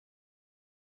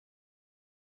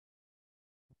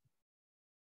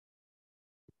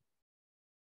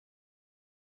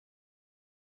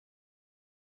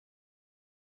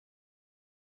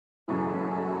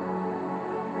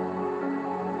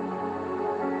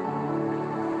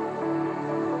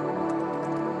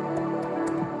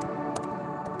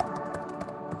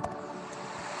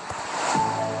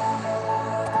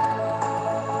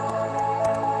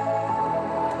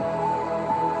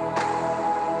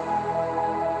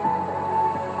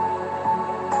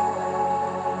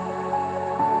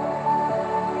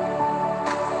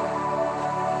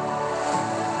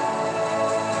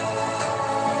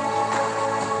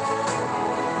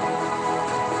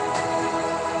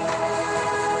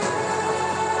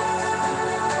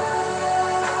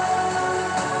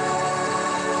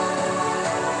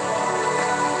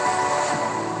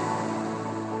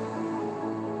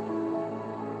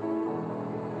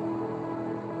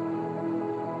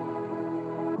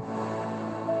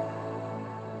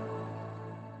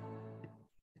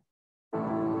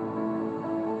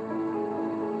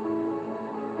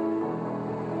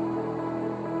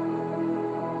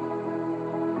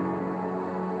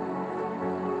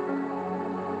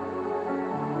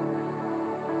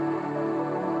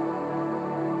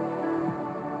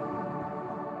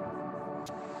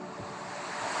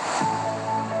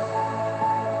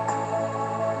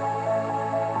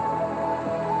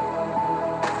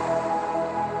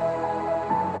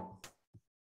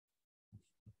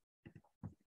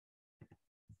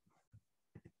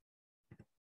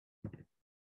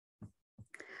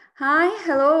Hi,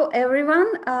 hello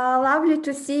everyone. Lovely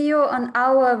to see you on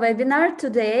our webinar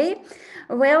today.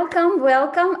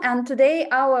 Welcome. And today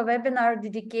our webinar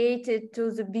dedicated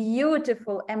to the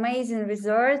beautiful, amazing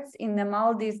resorts in the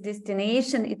Maldives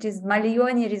destination. It is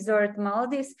Baglioni Resort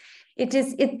Maldives. It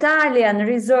is Italian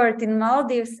resort in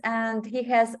Maldives, and he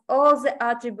has all the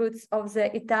attributes of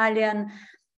the Italian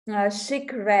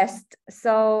chic rest.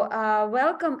 So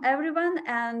welcome everyone,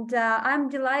 and I'm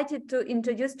delighted to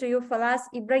introduce to you Fawaz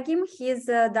Ibrahim. He is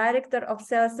Director of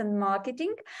Sales and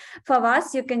Marketing.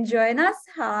 Fawaz, you can join us.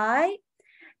 Hi.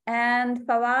 And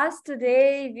Fawaz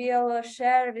today will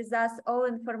share with us all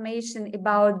information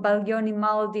about Baglioni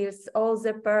Maldives, all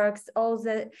the perks, all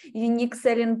the unique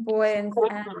selling points,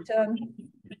 and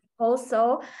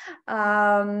also,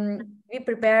 we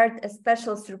prepared a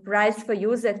special surprise for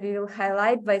you that we will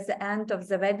highlight by the end of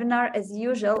the webinar. As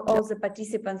usual, all the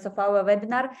participants of our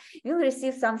webinar will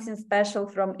receive something special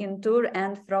from Intour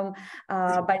and from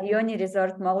Baglioni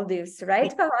Resort Maldives,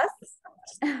 right, Fawaz?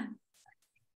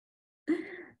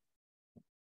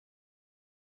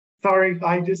 Sorry,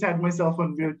 I just had myself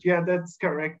on mute. Yeah, that's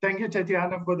correct. Thank you,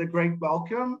 Tetiana, for the great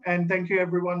welcome. And thank you,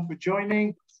 everyone, for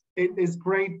joining. It is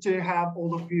great to have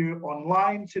all of you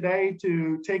online today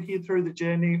to take you through the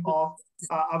journey of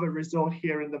our resort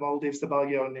here in the Maldives, the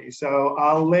Baglioni. So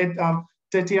I'll let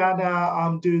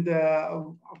Tetiana do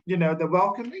the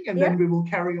welcoming, and then we will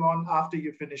carry on after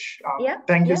you finish.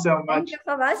 Thank you so much. Thank you,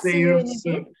 Fawaz. See you in a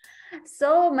bit.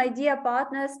 So, my dear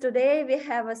partners, today we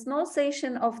have a small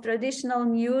session of traditional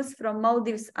news from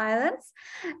Maldives Islands,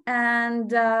 and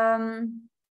then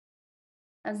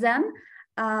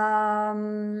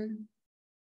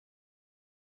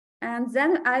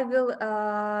I will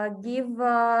give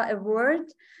a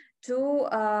word to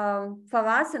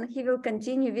Fawaz, and he will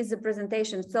continue with the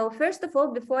presentation. So first of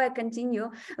all, before I continue,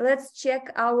 let's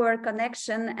check our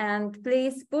connection, and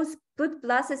please put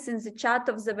pluses in the chat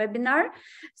of the webinar.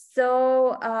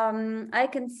 So I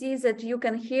can see that you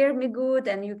can hear me good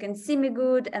and you can see me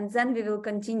good, and then we will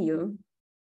continue.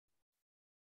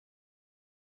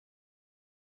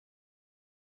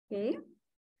 Okay.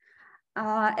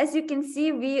 As you can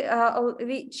see, we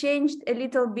changed a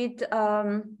little bit.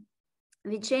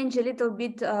 We changed a little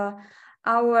bit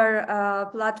our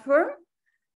platform.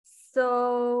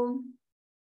 So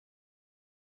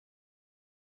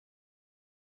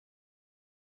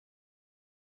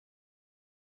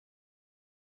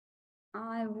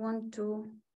I want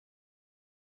to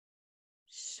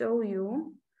show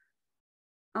you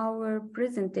our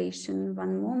presentation.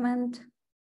 One moment.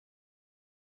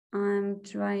 I'm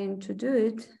trying to do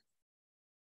it.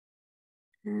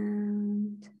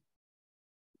 And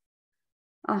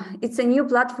it's a new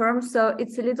platform, so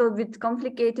it's a little bit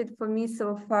complicated for me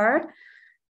so far.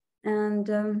 And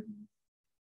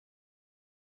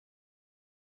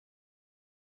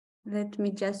let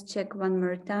me just check one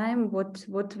more time what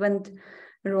went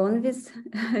wrong with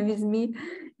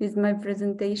with my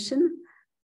presentation.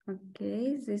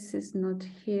 Okay, this is not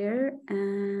here,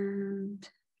 and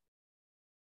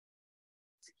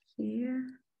here,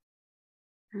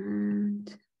 and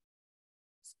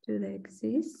let's do like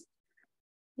this.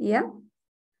 Yep.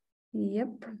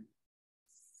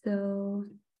 So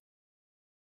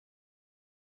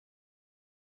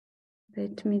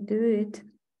let me do it.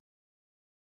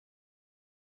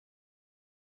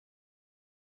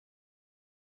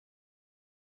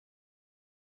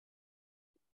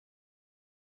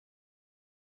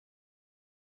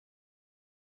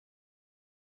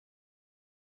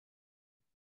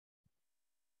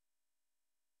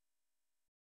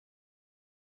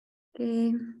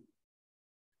 Okay.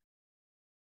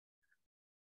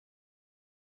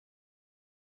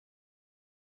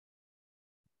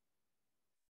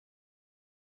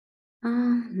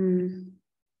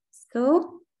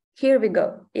 So here we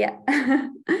go. Yeah.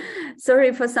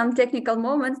 Sorry for some technical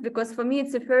moments, because for me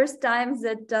it's the first time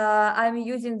that I'm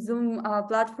using Zoom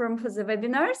platform for the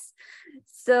webinars.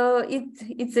 So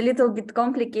it's a little bit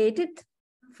complicated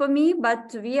for me,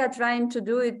 but we are trying to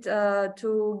do it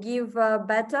to give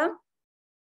better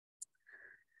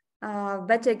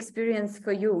experience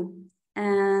for you.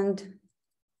 And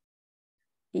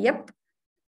yep.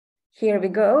 Here we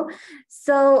go.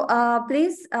 So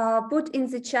please put in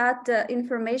the chat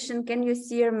information. Can you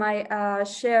see my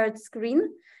shared screen?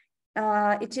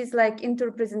 It is like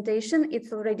Intour presentation.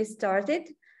 It's already started.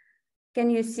 Can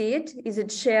you see it? Is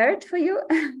it shared for you?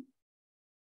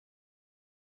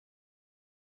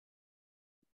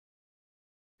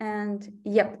 And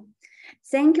yep.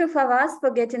 Thank you, Fawaz,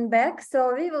 for getting back.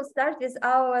 So we will start with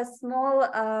our small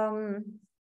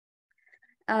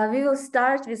We will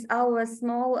start with our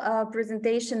small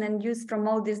presentation and news from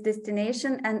Maldives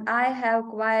destination, and I have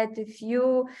quite a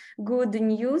few good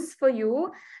news for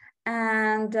you.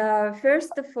 And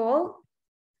first of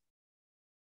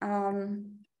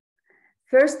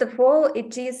all,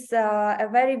 it is a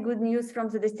very good news from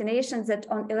the destination that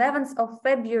on 11th of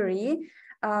February,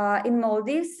 in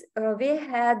Maldives, we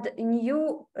had a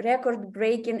new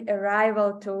record-breaking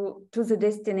arrival to the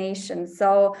destination.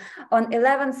 So on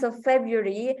 11th of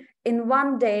February, in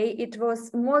one day, it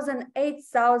was more than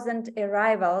 8,000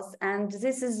 arrivals. And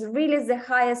this is really the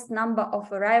highest number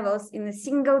of arrivals in a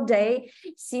single day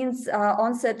since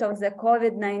onset of the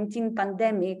COVID-19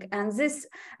 pandemic. And this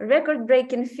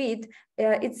record-breaking feat,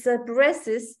 it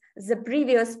suppresses the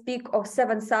previous peak of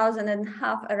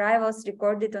 7,500 arrivals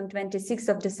recorded on 26th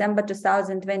of December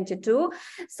 2022.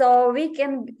 So we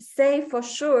can say for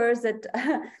sure that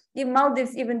the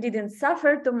Maldives even didn't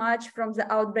suffer too much from the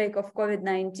outbreak of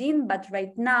COVID-19, but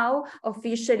right now,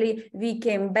 officially, we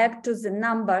came back to the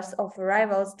numbers of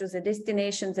arrivals to the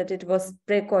destinations that it was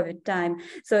pre-COVID time.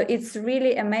 So it's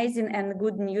really amazing and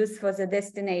good news for the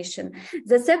destination.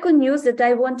 The second news that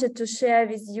I wanted to share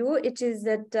with you, it is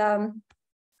that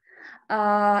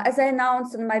as I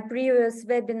announced in my previous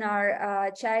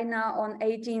webinar, China on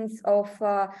 18th of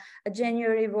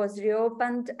January was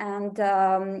reopened, and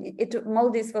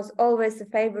Maldives was always a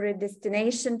favorite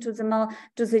destination to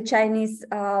the Chinese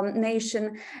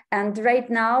nation. And right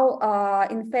now,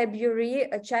 in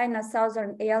February, China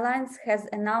Southern Airlines has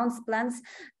announced plans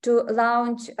to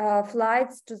launch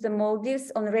flights to the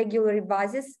Maldives on regular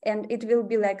basis, and it will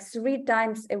be like 3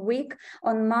 times a week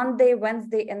on Monday,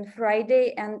 Wednesday, and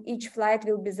Friday, and each flight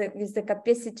will be with the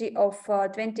capacity of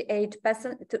 280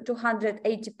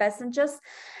 passengers.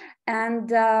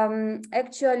 And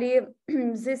actually,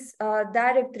 this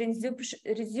direct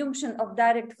resumption of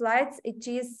direct flights, it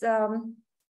is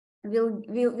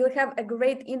will have a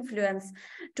great influence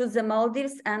to the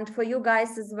Maldives and for you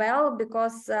guys as well,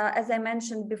 because as I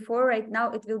mentioned before, right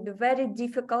now it will be very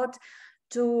difficult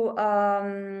to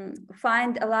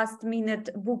find a last minute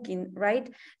booking,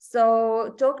 right?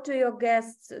 So talk to your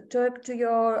guests, talk to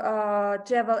your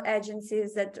travel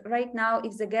agencies that right now,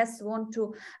 if the guests want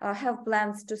to have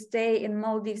plans to stay in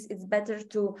Maldives, it's better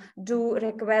to do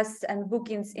requests and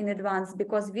bookings in advance,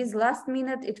 because with last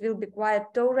minute, it will be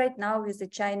quite tough right now with the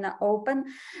China open.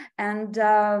 And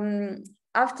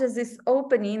after this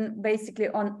opening, basically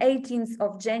on 18th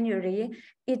of January,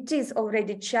 it is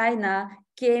already China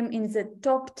came in the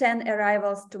top 10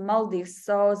 arrivals to Maldives.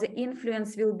 So the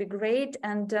influence will be great,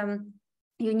 and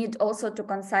you need also to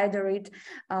consider it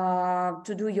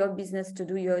to do your business, to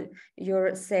do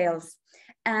your sales.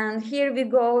 And here we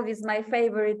go with my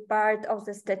favorite part of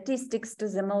the statistics to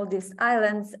the Maldives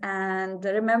Islands. And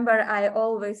remember, I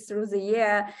always through the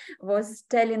year was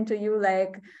telling to you,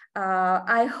 like,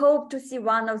 I hope to see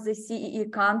one of the CEE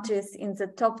countries in the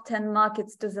top 10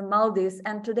 markets to the Maldives.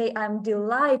 And today I'm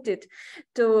delighted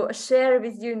to share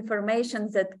with you information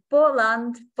that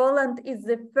Poland is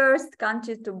the first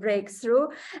country to break through.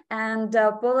 And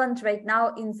Poland right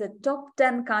now in the top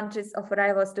 10 countries of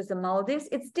arrivals to the Maldives.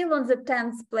 It's still on the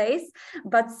 10th place,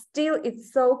 but still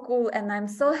it's so cool. And I'm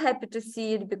so happy to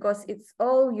see it, because it's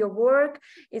all your work,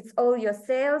 it's all your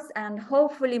sales. And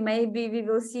hopefully maybe we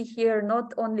will see here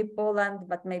not only Poland,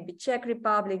 but maybe Czech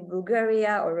Republic,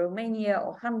 Bulgaria, or Romania,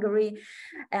 or Hungary.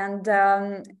 And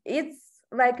it's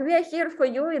like we are here for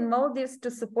you in Maldives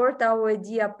to support our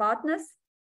idea partners.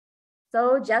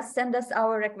 So just send us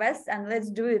our requests and let's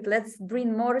do it. Let's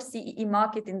bring more CEE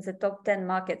market in the top 10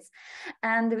 markets.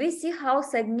 And we see how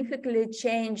significantly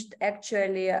changed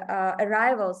actually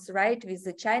arrivals, right? With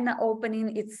the China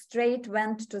opening, it straight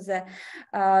went to the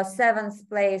 7th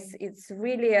place. It's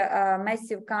really a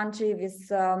massive country with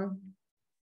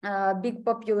big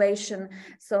population.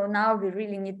 So now we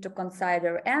really need to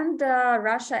consider. And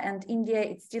Russia and India,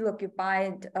 it's still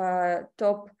occupied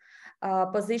top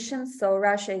positions. So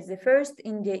Russia is the first,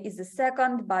 India is the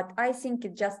second, but I think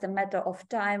it's just a matter of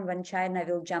time when China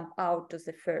will jump out to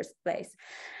the first place.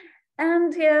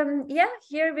 And yeah,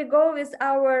 here we go with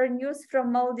our news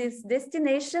from Maldives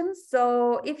destination.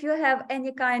 So if you have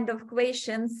any kind of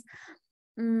questions,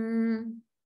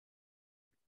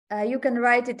 you can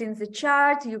write it in the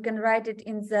chat, you can write it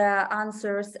in the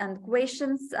answers and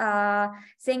questions.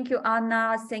 Thank you,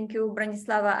 Anna. Thank you,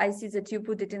 Branislava. I see that you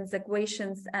put it in the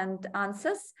questions and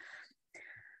answers,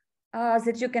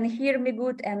 that you can hear me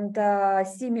good and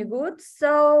see me good.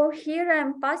 So here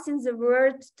I'm passing the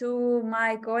word to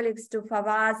my colleagues, to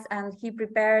Fawaz, and he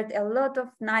prepared a lot of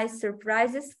nice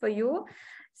surprises for you.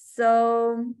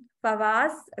 So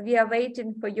Fawaz, we are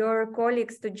waiting for your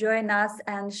colleagues to join us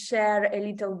and share a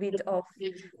little bit of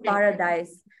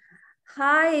paradise.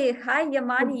 Hi,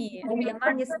 Yamani.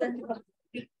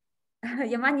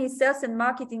 Yamani is sales and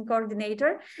marketing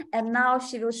coordinator, and now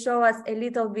she will show us a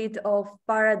little bit of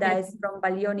paradise from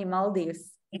Baglioni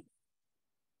Maldives.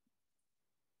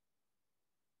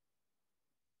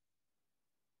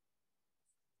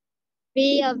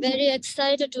 We are very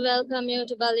excited to welcome you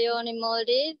to Baglioni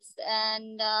Maldives,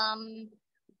 and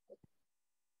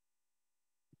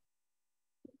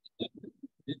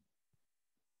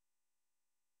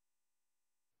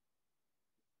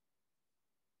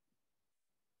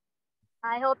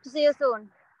I hope to see you soon.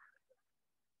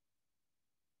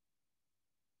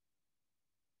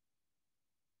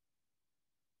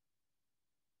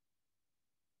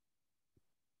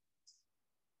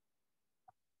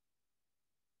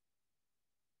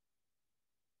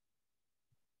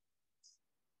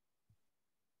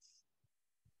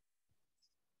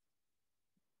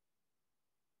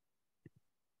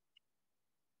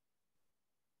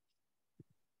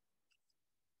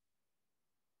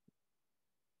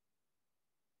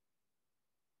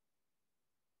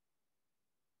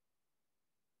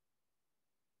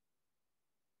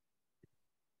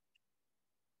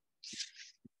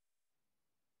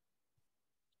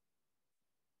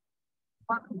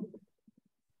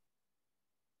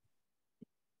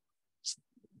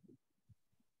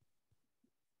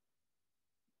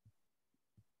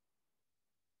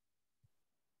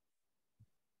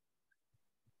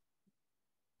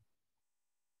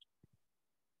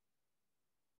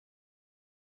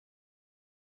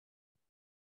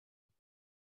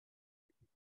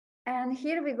 And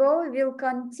here we go. We will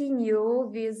continue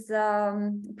with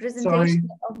presentation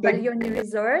of Baglioni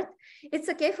Resort. It's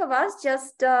okay for us.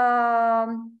 Just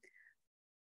I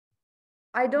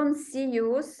don't see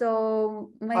you,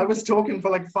 so I was talking for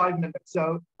like 5 minutes.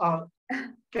 So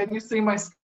can you see my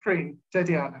screen,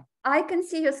 Tetiana? I can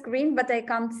see your screen, but I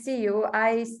can't see you.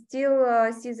 I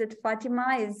still see that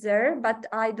Fatima is there, but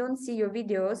I don't see your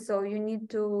video. So you need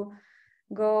to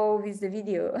go with the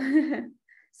video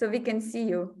so we can see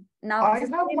you. Now I have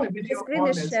my video on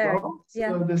as well. Yeah.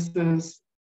 So this is,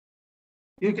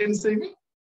 you can see me?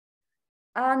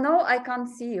 No, I can't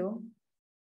see you.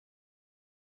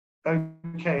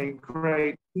 Okay,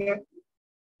 great.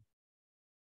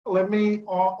 Let me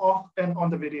off and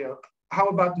on the video. How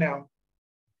about now?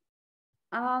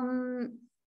 Now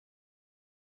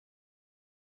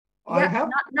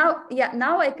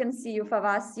I can see you,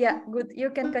 Fawaz. Yeah, good.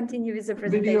 You can continue with the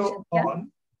presentation. Video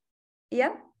on.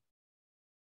 Yeah.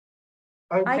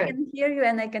 Okay. I can hear you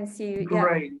and I can see you.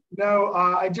 Great. Yeah. No,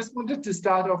 I just wanted to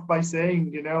start off by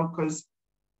saying, you know, because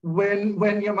when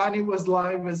Yamani was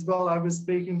live as well, I was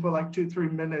speaking for like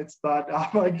 2-3 minutes, but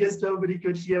I guess nobody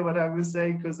could hear what I was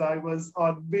saying because I was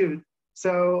on mute.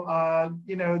 So,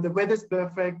 you know, the weather's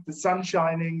perfect, the sun's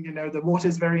shining, you know, the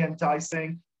water's very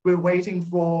enticing. We're waiting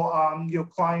for your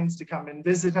clients to come and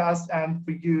visit us and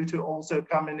for you to also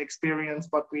come and experience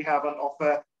what we have on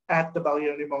offer at the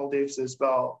Baglioni Maldives as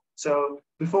well. So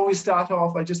before we start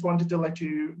off, I just wanted to let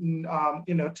you,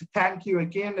 you know, to thank you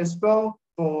again as well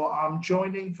for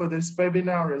joining for this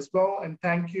webinar as well. And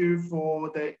thank you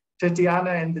for the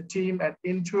Tetiana and the team at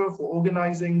Intour for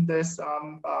organizing this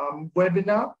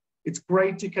webinar. It's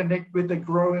great to connect with the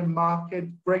growing market.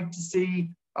 Great to see,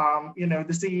 you know,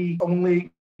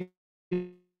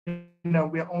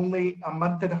 we're only a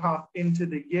month and a half into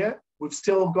the year. We've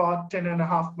still got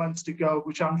 10.5 months to go,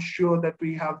 which I'm sure that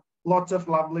we have lots of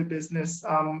lovely business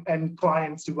and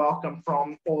clients to welcome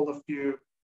from all of you.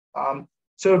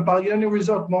 So Baglioni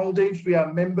Resort Maldives, we are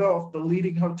a member of the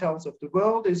leading hotels of the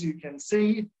world, as you can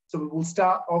see. So we will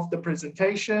start off the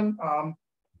presentation.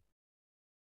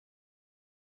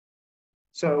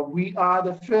 So we are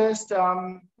the first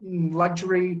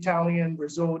luxury Italian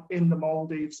resort in the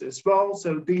Maldives as well.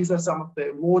 So these are some of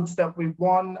the awards that we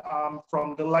won,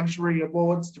 from the Luxury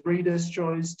Awards to Reader's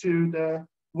Choice to the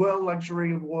World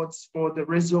Luxury Awards for the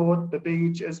resort, the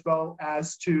beach, as well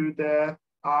as to the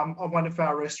one of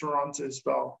our restaurants as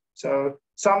well. So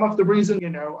some of the reason, you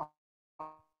know,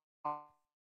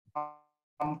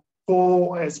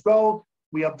 for as well,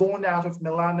 we are born out of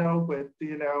Milano with,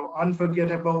 you know,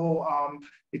 unforgettable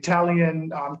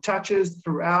Italian touches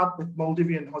throughout with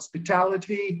Maldivian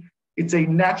hospitality. It's a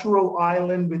natural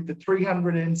island with the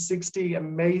 360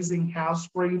 amazing house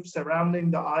reefs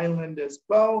surrounding the island as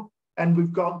well. And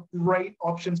we've got great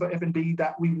options for F&B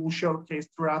that we will showcase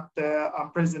throughout the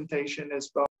presentation as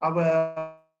well.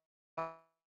 Our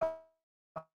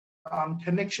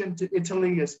connection to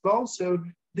Italy as well. So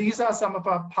these are some of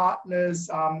our partners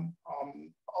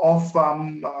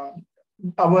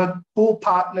our core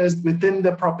partners within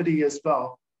the property as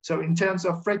well. So in terms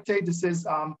of Frette, this is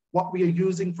what we are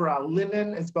using for our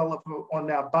linen as well as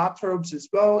on our bathrobes as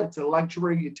well. It's a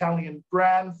luxury Italian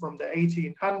brand from the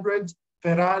 1800s.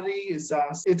 Ferrari is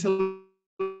Italy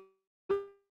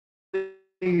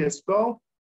as well.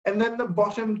 And then the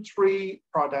bottom three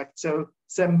products. So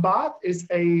Sembat is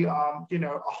a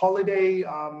holiday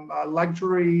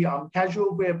luxury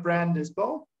casual wear brand as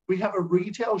well. We have a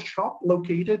retail shop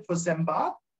located for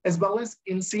Sembat, as well as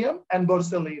Insiam and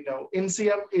Borsellino.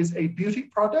 Insiam is a beauty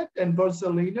product, and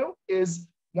Borsellino is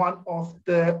one of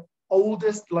the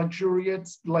oldest luxury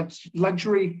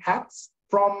hats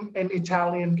from an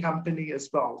Italian company as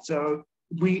well. So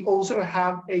we also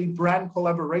have a brand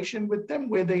collaboration with them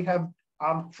where they have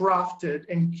crafted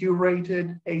and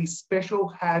curated a special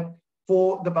hat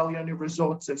for the Baglioni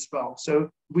resorts as well. So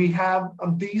we have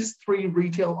these three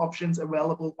retail options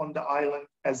available on the island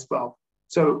as well.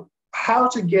 So how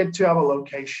to get to our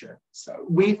location. So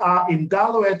we are in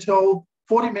Dhaalu Atoll,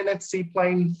 40-minute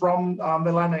seaplane from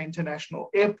Milano International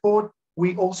Airport.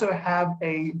 We also have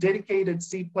a dedicated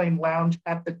seaplane lounge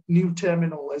at the new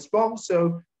terminal as well.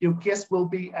 So your guests will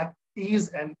be at ease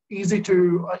and easy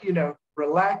to,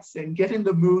 relax and get in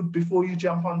the mood before you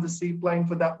jump on the seaplane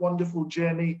for that wonderful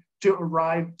journey to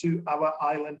arrive to our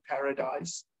island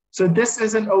paradise. So this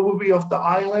is an overview of the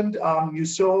island. You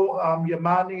saw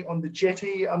Yamani on the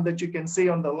jetty that you can see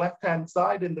on the left-hand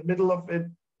side in the middle of it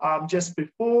just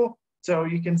before. So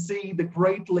you can see the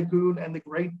great lagoon and the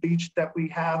great beach that we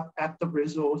have at the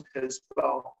resort as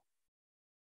well.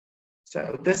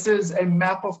 So this is a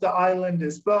map of the island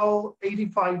as well,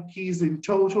 85 keys in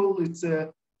total. It's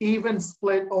a even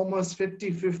split, almost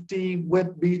 50-50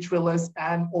 with beach villas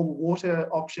and all water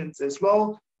options as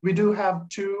well. We do have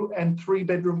 2 and 3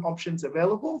 bedroom options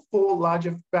available for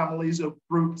larger families or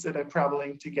groups that are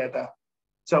traveling together.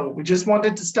 So we just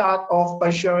wanted to start off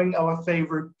by showing our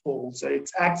favorite pool. So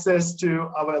it's access to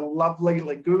our lovely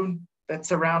lagoon that's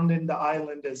surrounding the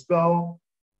island as well,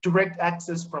 direct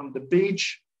access from the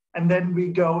beach. And then we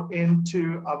go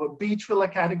into our beach villa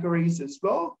categories as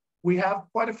well. We have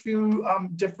quite a few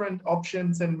different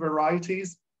options and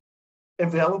varieties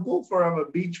available for our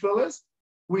beach villas.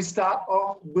 We start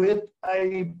off with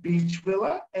a beach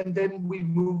villa, and then we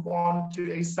move on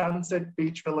to a sunset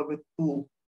beach villa with pool.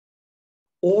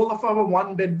 All of our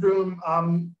 1-bedroom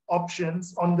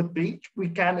options on the beach, we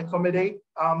can accommodate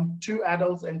 2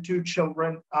 adults and 2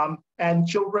 children, and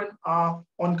children are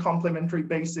on complimentary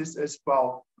basis as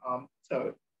well.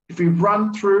 So if we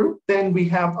run through, then we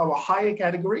have our higher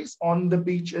categories on the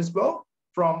beach as well,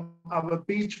 from our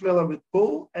beach villa with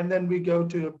pool, and then we go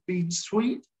to a beach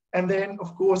suite, and then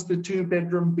of course the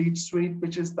 2-bedroom beach suite,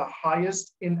 which is the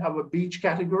highest in our beach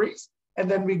categories. And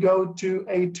then we go to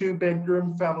a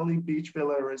 2-bedroom family beach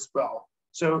villa as well.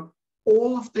 So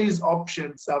all of these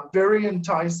options are very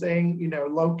enticing,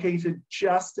 located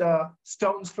just a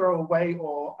stone's throw away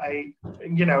or a,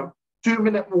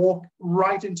 2-minute walk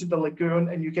right into the lagoon,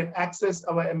 and you can access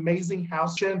our amazing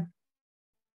house. The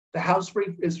house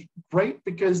rate is great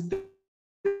because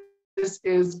this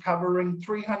is covering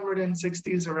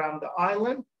 360s around the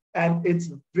island, and it's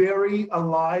very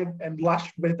alive and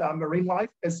lush with marine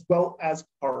life as well as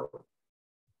coral.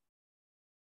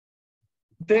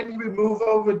 Then we move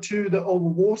over to the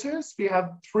overwaters. We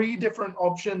have 3 different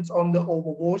options on the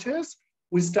overwaters.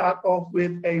 We start off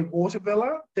with a water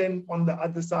villa, then on the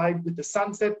other side with the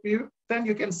sunset view. Then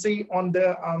you can see on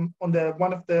the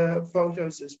one of the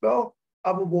photos as well,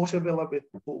 our water villa with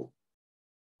pool.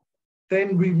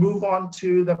 Then we move on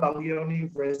to the Baglioni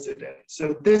residence.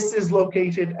 So this is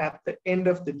located at the end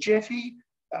of the jetty,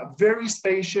 very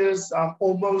spacious,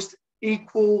 almost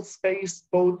equal space,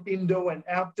 both indoor and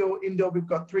outdoor. Indoor, we've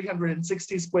got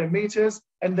 360 square meters,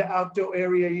 and the outdoor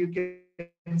area, you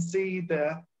can see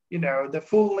the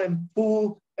full-length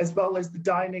pool, as well as the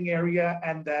dining area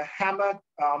and the hammock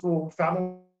for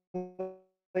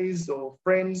families or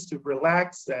friends to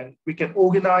relax. And we can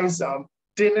organize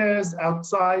dinners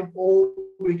outside, or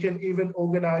we can even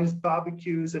organize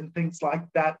barbecues and things like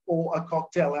that, or a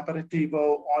cocktail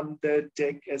aperitivo on the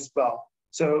deck as well.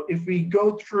 So if we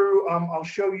go through, I'll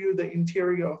show you the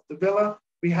interior of the villa.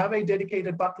 We have a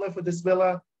dedicated butler for this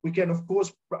villa. We can, of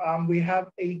course, we have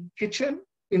a kitchen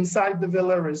inside the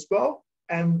villa as well.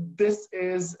 And this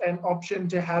is an option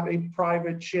to have a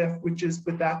private chef, which is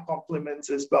without compliments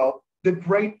as well. The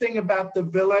great thing about the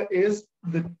villa is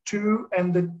the 2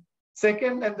 and the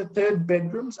 2nd and the 3rd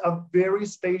bedrooms are very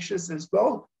spacious as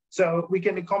well. So we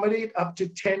can accommodate up to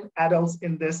 10 adults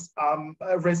in this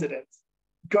residence.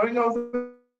 Going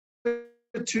over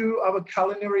to our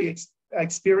culinary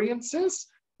experiences,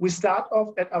 We start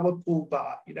off at our pool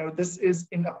bar. You know, this is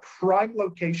in a prime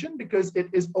location because it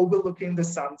is overlooking the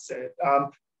sunset.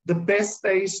 The best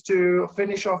space to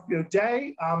finish off your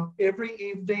day. Every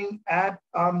evening at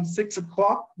 6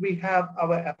 o'clock, we have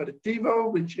our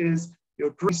aperitivo, which is your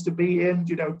drinks to be in,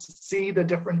 you know, to see the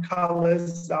different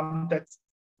colors that's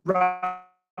running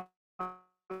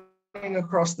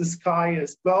across the sky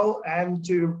as well, and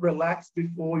to relax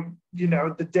before, you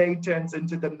know, the day turns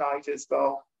into the night as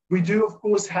well. We do, of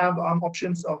course, have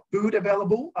options of food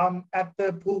available at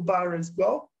the pool bar as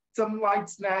well. Some light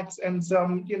snacks and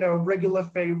some, you know, regular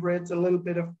favorites, a little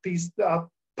bit of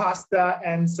pasta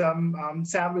and some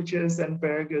sandwiches and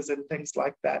burgers and things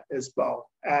like that as well.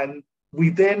 And we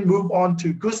then move on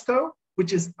to Gusto,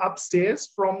 which is upstairs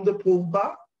from the pool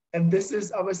bar. And this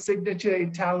is our signature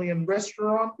Italian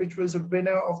restaurant, which was a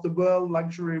winner of the World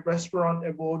Luxury Restaurant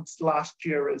Awards last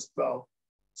year as well.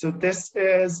 So this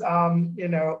is, you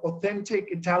know,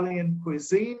 authentic Italian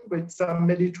cuisine with some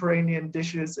Mediterranean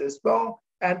dishes as well.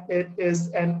 And it is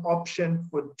an option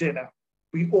for dinner.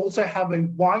 We also have a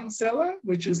wine cellar,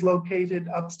 which is located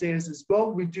upstairs as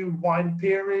well. We do wine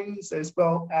pairings as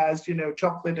well as, you know,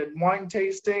 chocolate and wine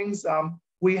tastings.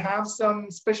 We have some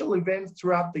special events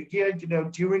throughout the year, you know,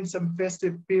 during some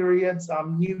festive periods,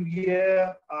 New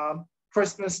Year,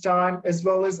 Christmas time, as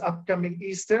well as upcoming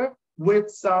Easter,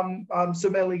 with some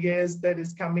sommeliers that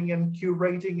is coming in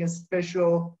curating a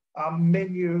special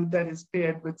menu that is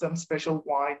paired with some special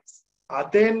wines.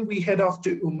 Then we head off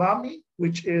to Umami,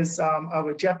 which is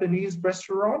our Japanese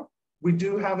restaurant. We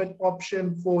do have an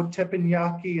option for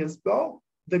teppanyaki as well.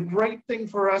 The great thing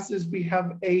for us is we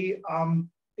have a,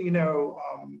 you know,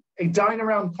 a dine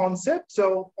around concept.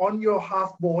 So on your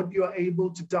half board, you're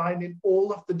able to dine in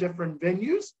all of the different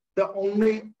venues. The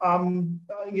only,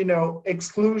 you know,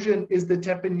 exclusion is the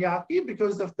teppanyaki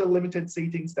because of the limited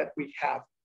seatings that we have.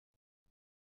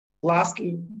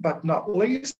 Lastly, but not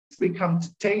least, we come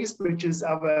to Taste, which is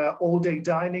our all-day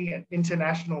dining and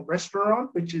international restaurant,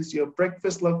 which is your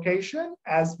breakfast location,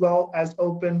 as well as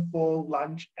open for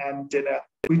lunch and dinner.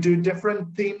 We do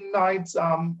different theme nights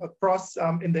across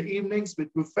in the evenings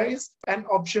with buffets and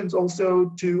options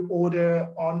also to order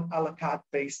on a la carte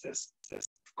basis.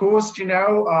 Of course, you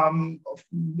know,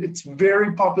 it's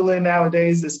very popular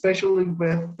nowadays, especially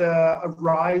with the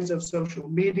rise of social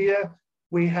media.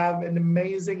 We have an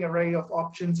amazing array of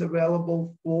options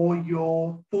available for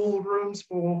your pool rooms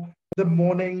for the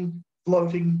morning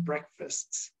floating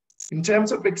breakfasts. In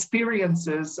terms of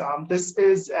experiences, this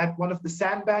is at one of the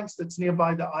sandbanks that's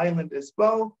nearby the island as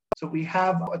well. So we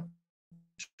have a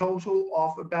total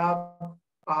of about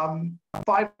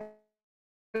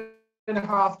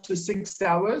 5.5 to 6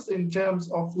 hours in terms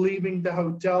of leaving the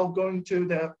hotel, going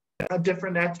to a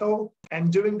different atoll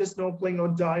and doing the snorkeling or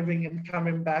diving and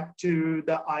coming back to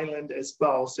the island as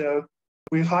well. So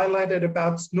we highlighted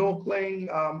about snorkeling,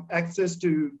 access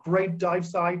to great dive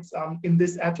sites in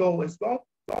this atoll as well.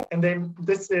 And then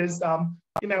this is,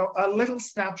 you know, a little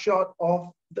snapshot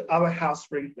of our house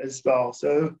reef as well.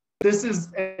 So this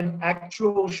is an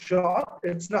actual shot.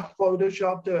 It's not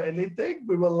photoshopped or anything.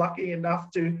 We were lucky enough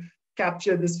to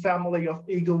capture this family of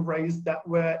eagle rays that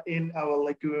were in our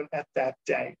lagoon at that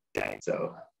day.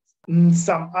 So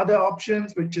some other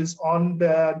options, which is on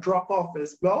the drop-off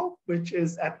as well, which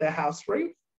is at the house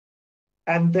reef.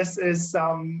 And this is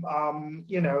some,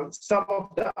 you know, some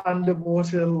of the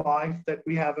underwater life that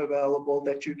we have available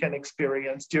that you can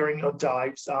experience during your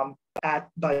dives at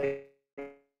Baglioni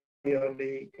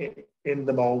in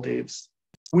the Maldives.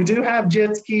 We do have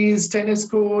jet skis, tennis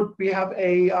court. We have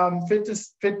a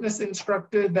fitness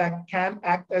instructor that can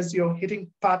act as your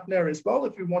hitting partner as well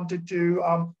if you wanted to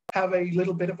have a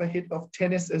little bit of a hit of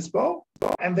tennis as well.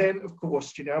 And then, of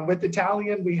course, you know, with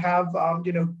Italian, we have,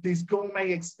 you know, these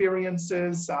gourmet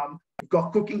experiences. We've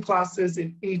got cooking classes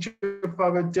in each of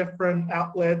our different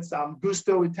outlets,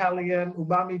 Gusto Italian,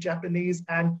 Umami Japanese,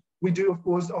 and we do, of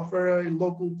course, offer a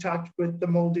local touch with the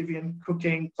Maldivian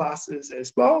cooking classes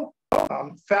as well.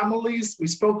 Families, we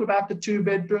spoke about the 2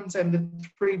 bedrooms and the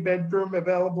 3 bedroom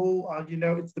available. You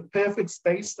know, it's the perfect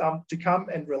space to come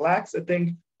and relax. I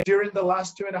think during the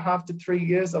last 2.5 to 3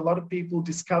 years, a lot of people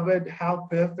discovered how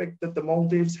perfect that the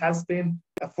Maldives has been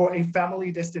for a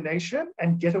family destination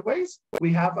and getaways.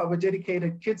 We have our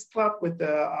dedicated kids club with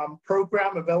the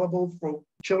program available for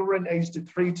children aged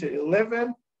 3 to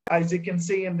 11. As you can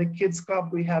see in the kids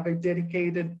club, we have a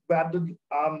dedicated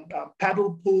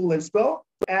paddle pool as well,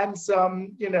 and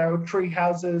some, you know, tree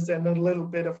houses and a little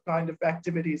bit of kind of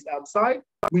activities outside.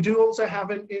 We do also have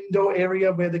an indoor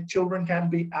area where the children can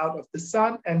be out of the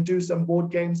sun and do some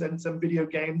board games and some video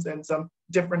games and some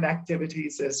different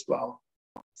activities as well.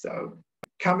 So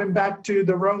Coming back to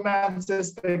the romance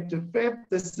aspect of it,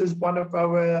 this is one of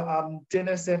our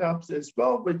dinner setups as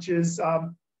well, which is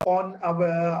on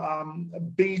our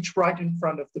beach right in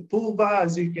front of the pool bar.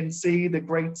 As you can see, the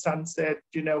great sunset,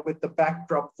 you know, with the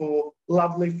backdrop for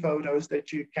lovely photos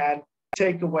that you can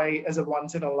take away as a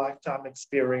once-in-a-lifetime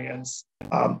experience.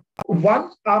 One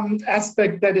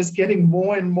aspect that is getting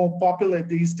more and more popular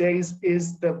these days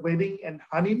is the wedding and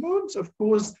honeymoons. Of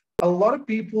course, a lot of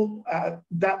people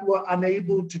that were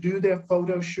unable to do their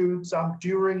photo shoots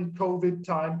during COVID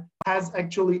time has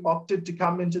actually opted to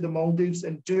come into the Maldives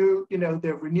and do, you know,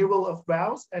 their renewal of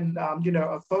vows and, you know,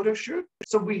 a photo shoot.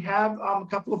 So we have a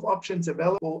couple of options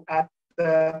available at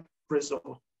the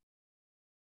resort.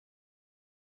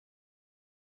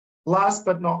 Last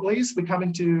but not least, we come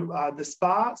into the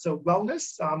spa, so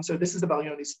wellness. So this is the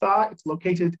Baglioni Spa. It's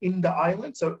located in the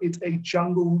island, so it's a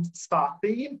jungle spa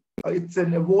theme. It's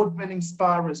an award-winning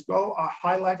spa as well. I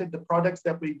highlighted the products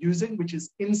that we're using, which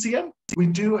is Insian. We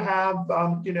do have,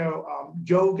 you know,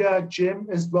 yoga, gym,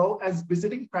 as well as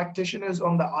visiting practitioners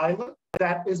on the island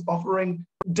that is offering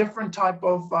different type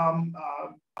of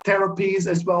therapies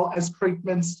as well as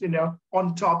treatments, you know,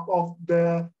 on top of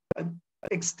the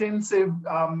extensive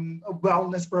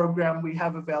wellness program we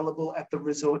have available at the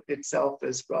resort itself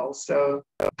as well. So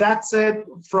that's it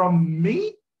from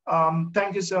me.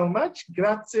 Thank you so much.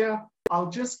 Grazie.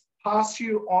 I'll just pass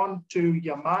you on to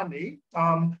Yamani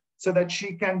so that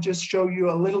she can just show you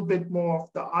a little bit more of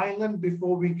the island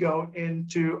before we go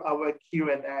into our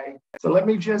Q&A. So let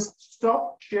me just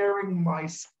stop sharing my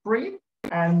screen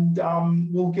and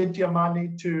we'll get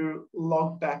Yamani to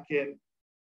log back in.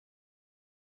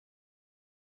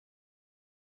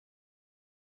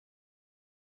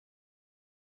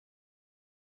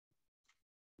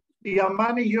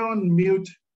 Yamani, you're on mute.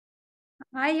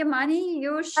 Hi, Yamani,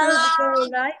 you should go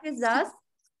live with us.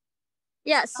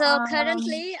 Yeah, so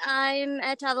currently I'm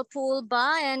at our pool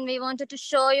bar and we wanted to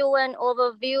show you an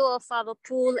overview of our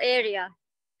pool area.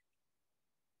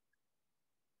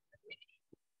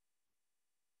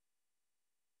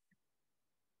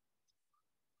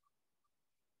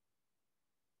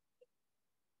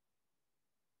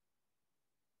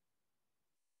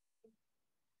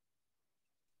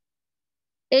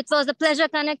 It was a pleasure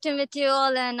connecting with you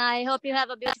all and I hope you have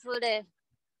a beautiful day.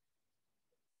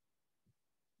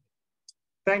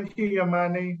 Thank you,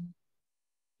 Yamani.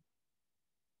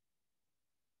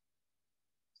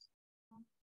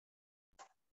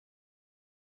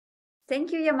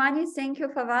 Thank you, Yamani. Thank you,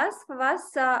 Fawaz.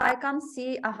 Fawaz, I can't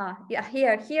see. Yeah,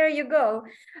 here you go.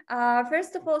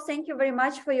 First of all, thank you very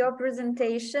much for your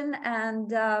presentation.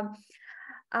 And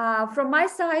from my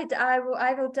side,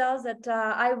 I will tell that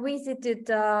I visited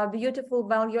beautiful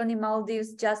Baglioni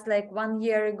Maldives just like 1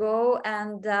 year ago,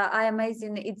 and I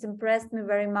amazing. It's impressed me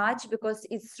very much because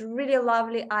it's really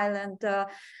lovely island.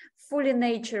 Fully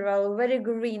natural, very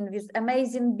green, with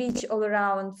amazing beach all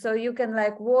around. So you can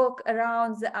like walk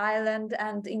around the island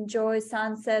and enjoy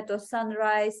sunset or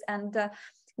sunrise, and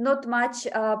not much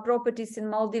properties in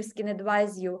Maldives can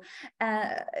advise you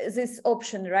this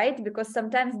option, right? Because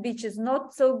sometimes beach is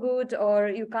not so good or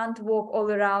you can't walk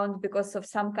all around because of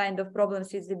some kind of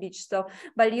problems with the beach. So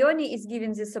Baglioni is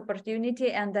giving this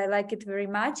opportunity and I like it very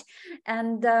much.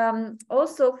 And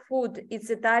also food, it's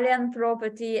Italian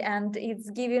property and it's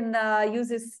giving you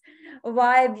this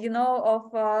vibe, you know,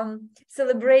 of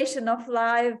celebration of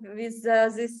life with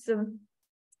this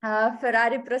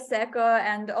Ferrari Prosecco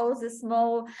and all the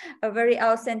small, very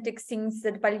authentic things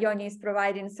that Baglioni is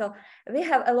providing. So we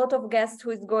have a lot of guests who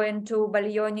is going to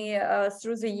Baglioni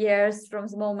through the years from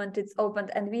the moment it's opened,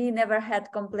 and we never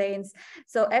had complaints.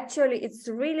 So actually it's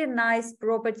really nice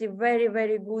property, very,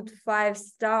 very good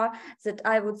 5-star that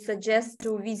I would suggest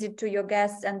to visit to your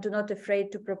guests and do not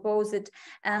afraid to propose it.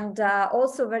 And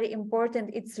also very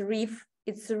important, it's reef.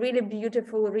 It's a really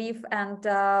beautiful reef, and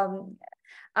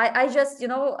I just, you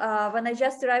know, when I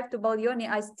just arrived to Baglioni,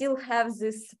 I still have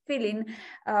this feeling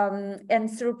and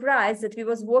surprise that we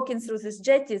was walking through this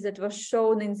jetty that was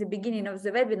shown in the beginning of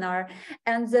the webinar.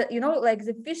 And, you know, like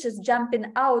the fishes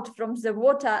jumping out from the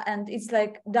water and it's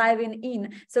like diving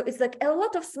in. So it's like a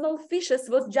lot of small fishes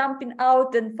was jumping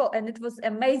out and it was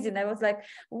amazing. I was like,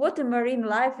 what a marine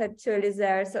life actually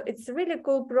there. So it's a really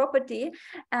cool property.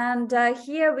 And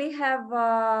here we have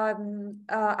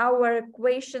our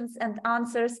questions and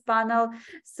answers panel.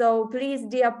 So please,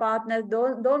 dear partners,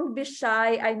 don't be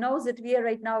shy. I know that we are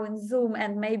right now in Zoom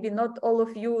and maybe not all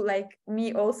of you like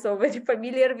me also very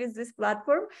familiar with this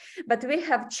platform, but we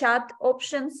have chat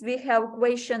options, we have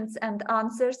questions and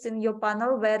answers in your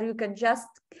panel where you can just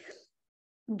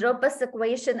drop us a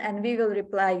question and we will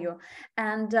reply you.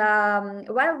 And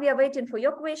while we are waiting for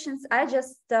your questions, I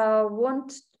just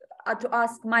want to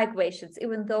ask my questions,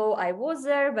 even though I was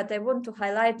there, but I want to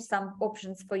highlight some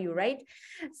options for you, right?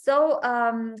 So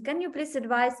can you please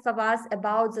advise Fawaz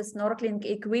about the snorkeling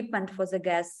equipment for the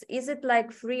guests? Is it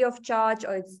like free of charge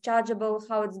or it's chargeable?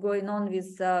 How it's going on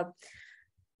with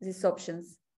these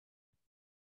options?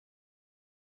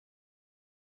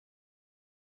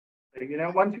 You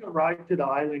know, once you arrive to the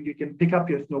island, you can pick up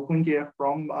your snorkeling gear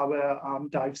from our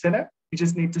dive center. You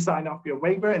just need to sign off your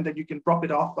waiver, and then you can drop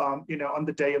it off, you know, on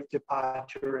the day of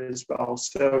departure as well.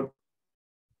 So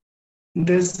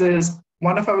this is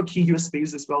one of our key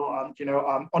USPs as well. You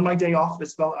know, on my day off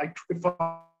as well, if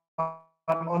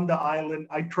I'm on the island,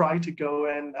 I try to go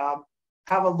and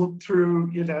have a look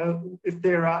through, you know, if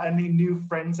there are any new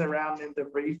friends around in the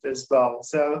reef as well.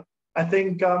 So I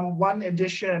think one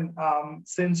addition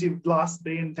since you've last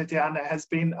been, Tetiana, has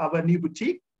been our new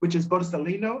boutique, which is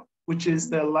Borsalino, which is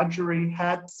the luxury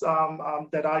hats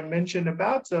that I mentioned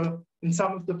about. So in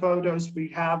some of the photos, we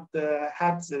have the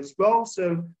hats as well.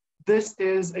 So this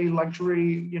is a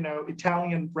luxury, you know,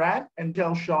 Italian brand and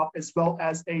tail shop, as well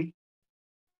as a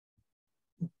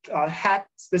hat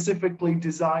specifically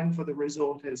designed for the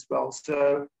resort as well.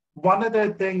 So one of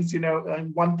the things, you know,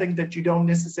 and one thing that you don't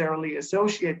necessarily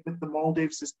associate with the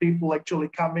Maldives is people actually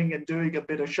coming and doing a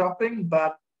bit of shopping.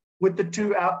 But with the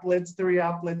 3 outlets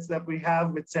that we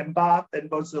have with Sembath and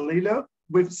Bozzolino,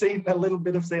 we've seen a little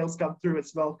bit of sales come through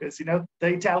as well, because, you know, the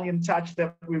Italian touch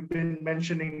that we've been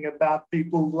mentioning about,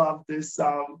 people love this,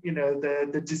 you know,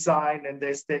 the design and the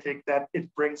aesthetic that it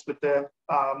brings with the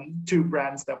 2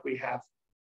 brands that we have.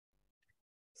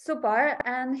 Super.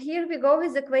 And here we go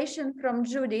with a question from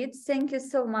Judith. Thank you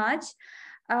so much.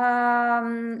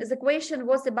 The question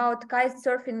was about kite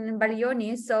surfing in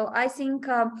Baglioni. So I think,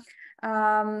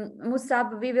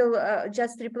 Musab, we will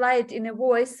just reply it in a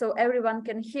voice so everyone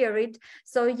can hear it.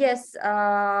 So yes,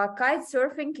 kite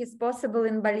surfing is possible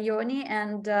in Baglioni,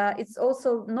 and it's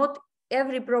also not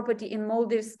every property in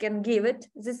Maldives can give it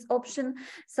this option.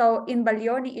 So in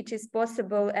Baglioni it is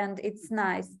possible and it's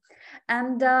nice.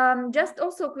 And just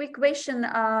also a quick question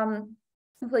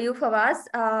for you, Fawaz,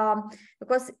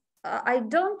 because I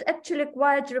don't actually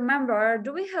quite remember,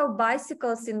 do we have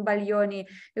bicycles in Baglioni?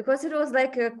 Because it was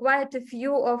like quite a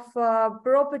few of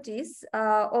properties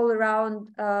all around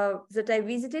that I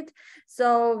visited.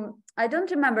 So I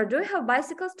don't remember, do we have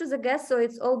bicycles to the guests? So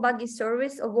it's all buggy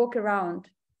service or walk around?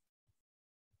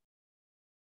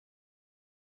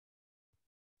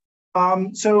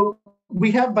 So we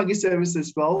have buggy service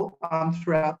as well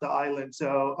throughout the island.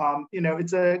 So, you know,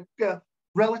 it's a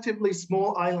relatively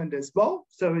small island as well.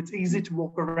 So it's easy to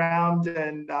walk around.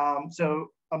 And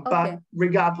but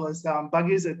regardless,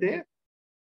 buggies are there.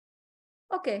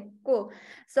 Okay, cool.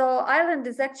 So island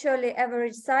is actually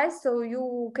average size, so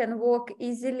you can walk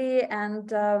easily,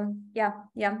 and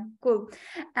yeah, cool.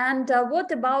 And what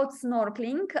about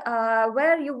snorkeling?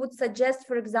 Where you would suggest,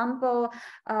 for example,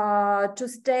 to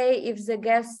stay if the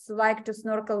guests like to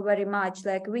snorkel very much?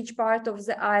 Like which part of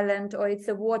the island, or it's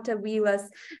a water villas?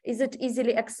 Is it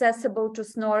easily accessible to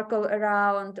snorkel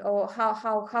around, or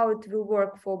how it will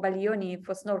work for Baglioni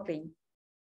for snorkeling?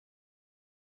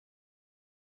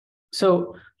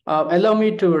 So allow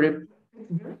me to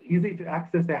easy to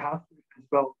access the house as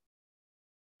well.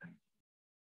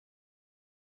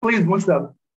 Please,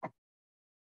 Musab.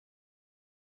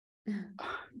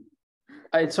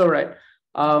 It's all right.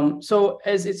 So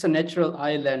as it's a natural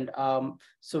island,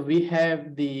 so we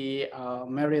have the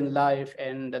marine life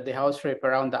and the house rape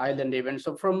around the island even.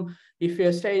 So if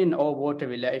you're staying in all water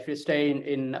villa, if you're staying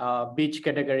in beach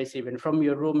categories, even from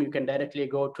your room, you can directly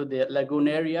go to the lagoon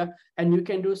area and you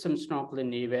can do some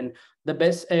snorkeling even. The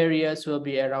best areas will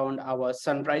be around our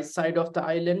sunrise side of the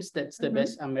islands. That's the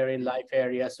best marine life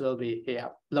areas will be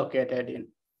located in.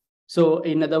 So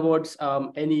in other words,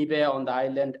 anywhere on the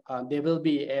island, there will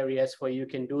be areas where you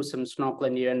can do some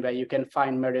snorkeling even, where you can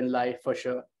find marine life for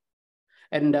sure.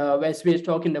 And as we're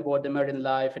talking about the marine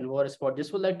life and water sport,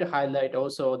 just would like to highlight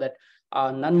also that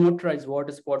non-motorized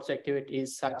water sports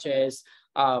activities such as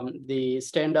the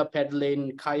stand-up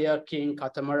paddling, kayaking,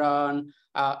 catamaran,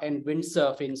 and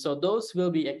windsurfing. So those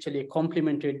will be actually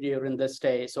complimentary during the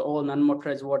stay. So all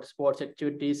non-motorized water sports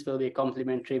activities will be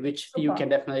complimentary, which you can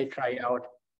definitely try out.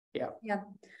 Yeah.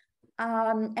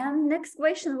 And next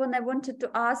question, when I wanted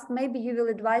to ask, maybe you will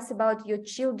advise about your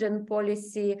children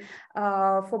policy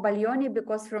for Baglioni,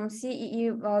 because from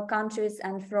CEE countries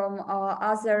and from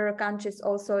other countries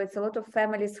also, it's a lot of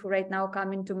families who right now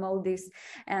come into Maldives,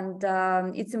 and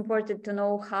it's important to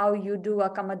know how you do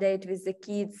accommodate with the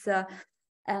kids.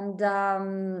 And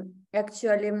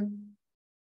actually,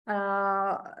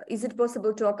 is it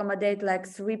possible to accommodate like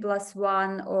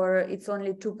 3+1, or it's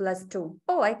only 2+2?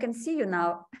 Oh, I can see you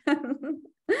now.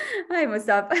 Hi,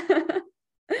 Musab.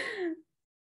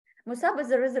 Musab is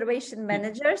a reservation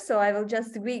manager, so I will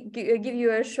just give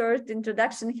you a short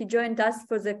introduction. He joined us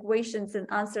for the questions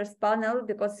and answers panel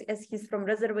because as he's from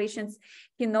reservations,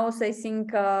 he knows, I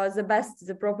think, the best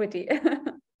the property.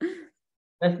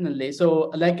 Definitely. So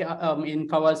like in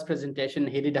Fawaz's presentation,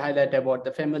 he did highlight about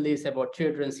the families, about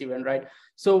children's even, right?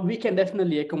 So we can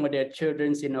definitely accommodate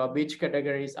children's in our beach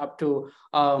categories. Up to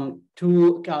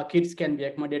 2 kids can be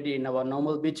accommodated in our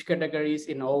normal beach categories.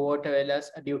 In our water areas,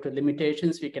 due to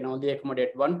limitations, we can only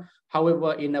accommodate 1.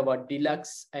 However, in our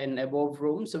deluxe and above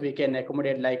rooms, we can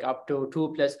accommodate like up to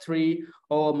 2+3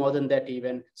 or more than that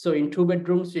even. So in 2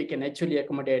 bedrooms, we can actually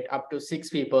accommodate up to 6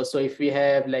 people. So if we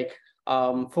have like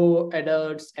 4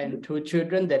 adults and 2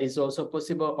 children, that is also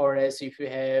possible. Or as if you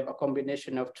have a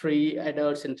combination of 3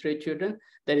 adults and 3 children,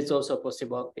 that is also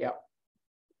possible. Yeah.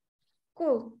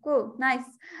 Cool, nice.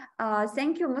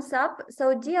 Thank you, Musab.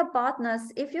 So dear partners,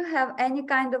 if you have any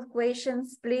kind of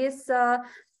questions, please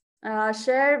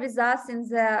share with us in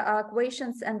the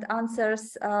questions and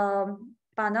answers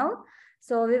panel.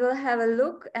 So we will have a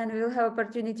look and we will have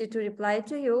opportunity to reply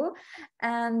to you.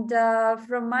 And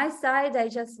from my side, I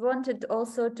just wanted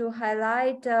also to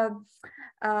highlight the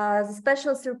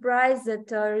special surprise that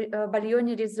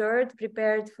Baglioni Resort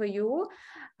prepared for you.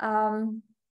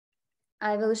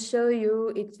 I will show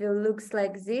you. It will looks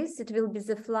like this. It will be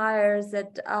the flyers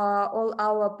that all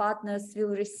our partners will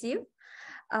receive.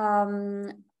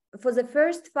 For the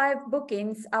first 5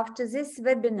 bookings after this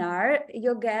webinar,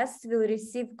 your guests will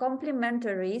receive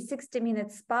complimentary 60-minute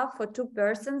spa for 2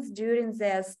 persons during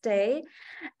their stay.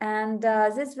 And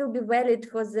this will be valid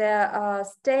for their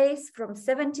stays from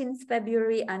 17th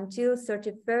February until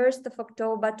 31st of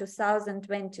October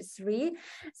 2023.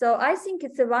 So I think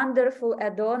it's a wonderful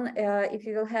add-on if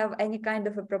you will have any kind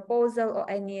of a proposal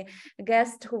or any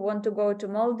guest who want to go to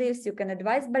Maldives, you can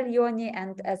advise Baglioni,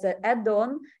 and as an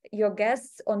add-on, your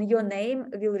guests on your name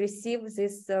will receive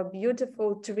this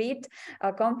beautiful treat,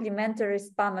 a complimentary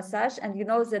spa massage. And you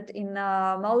know that in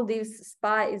Maldives,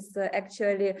 spa is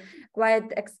actually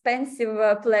quite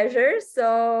expensive pleasure.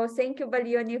 So thank you,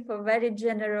 Baglioni, for very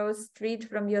generous treat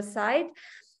from your side.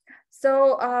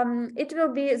 So it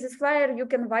will be this flyer you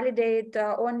can validate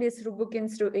only through booking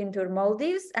through Intour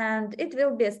Maldives, and it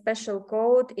will be a special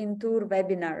code in Tour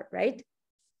webinar, right?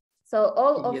 So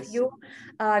all of you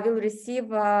will receive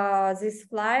these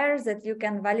flyers that you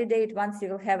can validate once you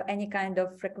will have any kind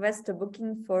of request to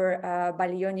booking for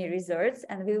Baglioni Resorts,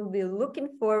 and we will be looking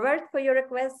forward for your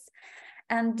requests.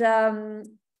 And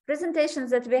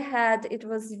presentations that we had, it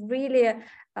was really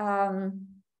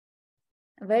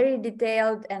very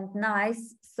detailed and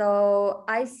nice. So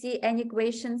I see any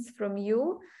questions from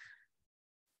you.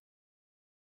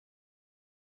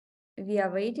 We are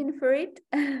waiting for it.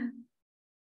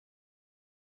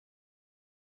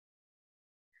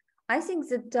 I think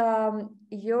that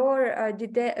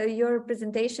your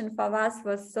presentation, Fawaz,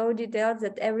 was so detailed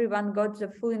that everyone got the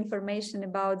full information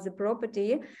about the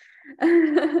property.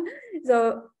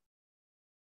 So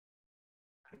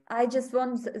I just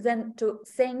want then to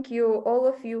thank you, all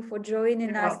of you, for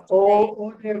joining us today.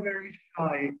 All they're very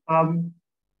shy.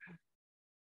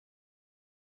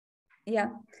 Yeah.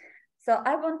 So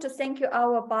I want to thank you,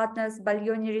 our partners,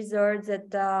 Baglioni Resort,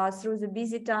 that through the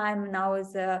busy time, now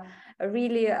is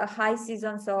really a high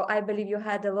season. So I believe you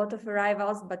had a lot of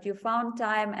arrivals, but you found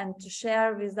time and to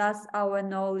share with us our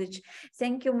knowledge.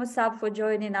 Thank you, Musab, for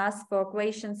joining us for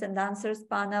questions and answers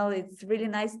panel. It's really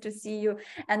nice to see you.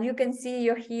 And you can see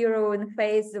your hero in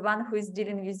face, the one who is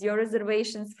dealing with your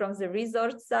reservations from the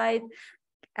resort side.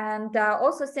 And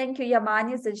also thank you,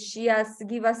 Yamani, that she has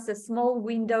given us a small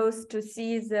windows to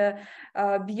see the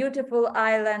beautiful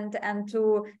island and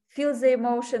to feel the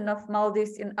emotion of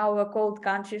Maldives in our cold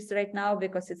countries right now,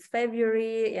 because it's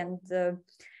February and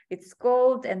it's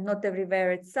cold and not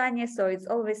everywhere it's sunny. So it's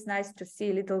always nice to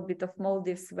see a little bit of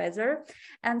Maldives weather.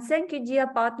 And thank you, dear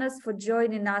partners, for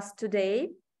joining us today.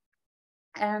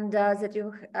 And that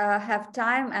you have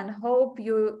time, and hope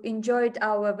you enjoyed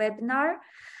our webinar.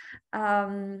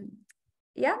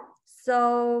 Yeah,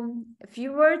 so a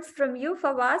few words from you,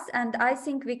 Fawaz, and I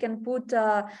think we can put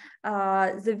the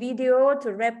video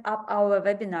to wrap up our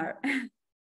webinar.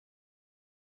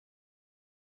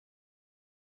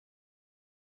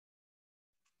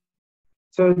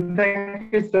 So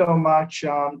thank you so much,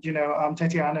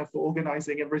 Tetiana, for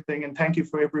organizing everything, and thank you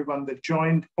for everyone that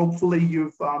joined. Hopefully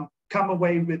you've come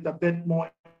away with a bit more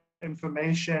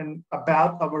information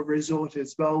about our resort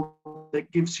as well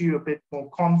that gives you a bit more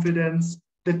confidence.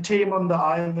 The team on the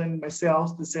island,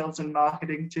 myself, the sales and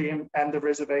marketing team, and the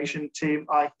reservation team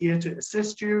are here to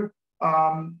assist you.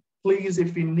 Please,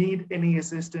 if you need any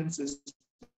assistance as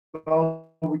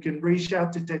well, we can reach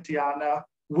out to Tetiana.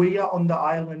 We are on the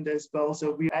island as well,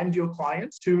 so we and your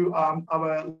clients to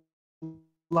our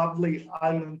lovely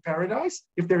island paradise.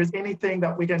 If there is anything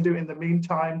that we can do in the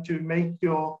meantime to make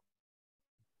your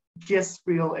guests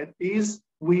feel at ease,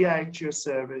 we are at your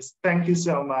service. Thank you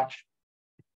so much.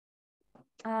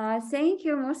 Thank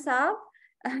you, Musab.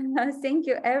 Thank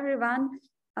you, everyone.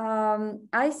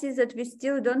 I see that we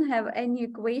still don't have any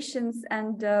questions,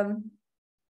 and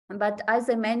but as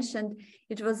I mentioned,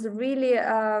 it was really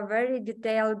very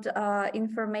detailed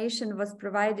information was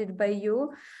provided by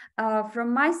you.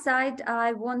 From my side,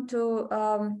 I want to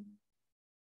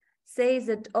say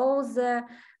that all the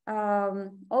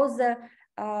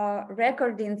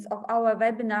recordings of our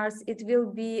webinars, it will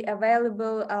be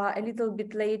available a little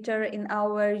bit later in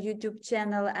our YouTube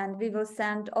channel, and we will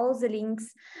send all the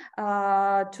links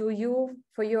to you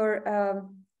for your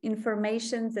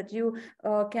information, that you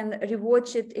can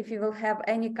rewatch it if you will have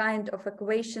any kind of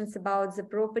questions about the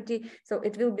property. So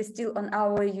it will be still on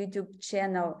our YouTube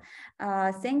channel.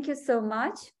 Thank you so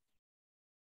much.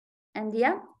 And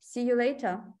yeah, see you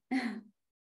later.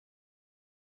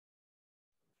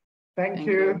 Thank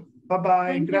you.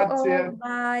 Bye-bye. Thank you all.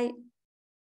 Bye.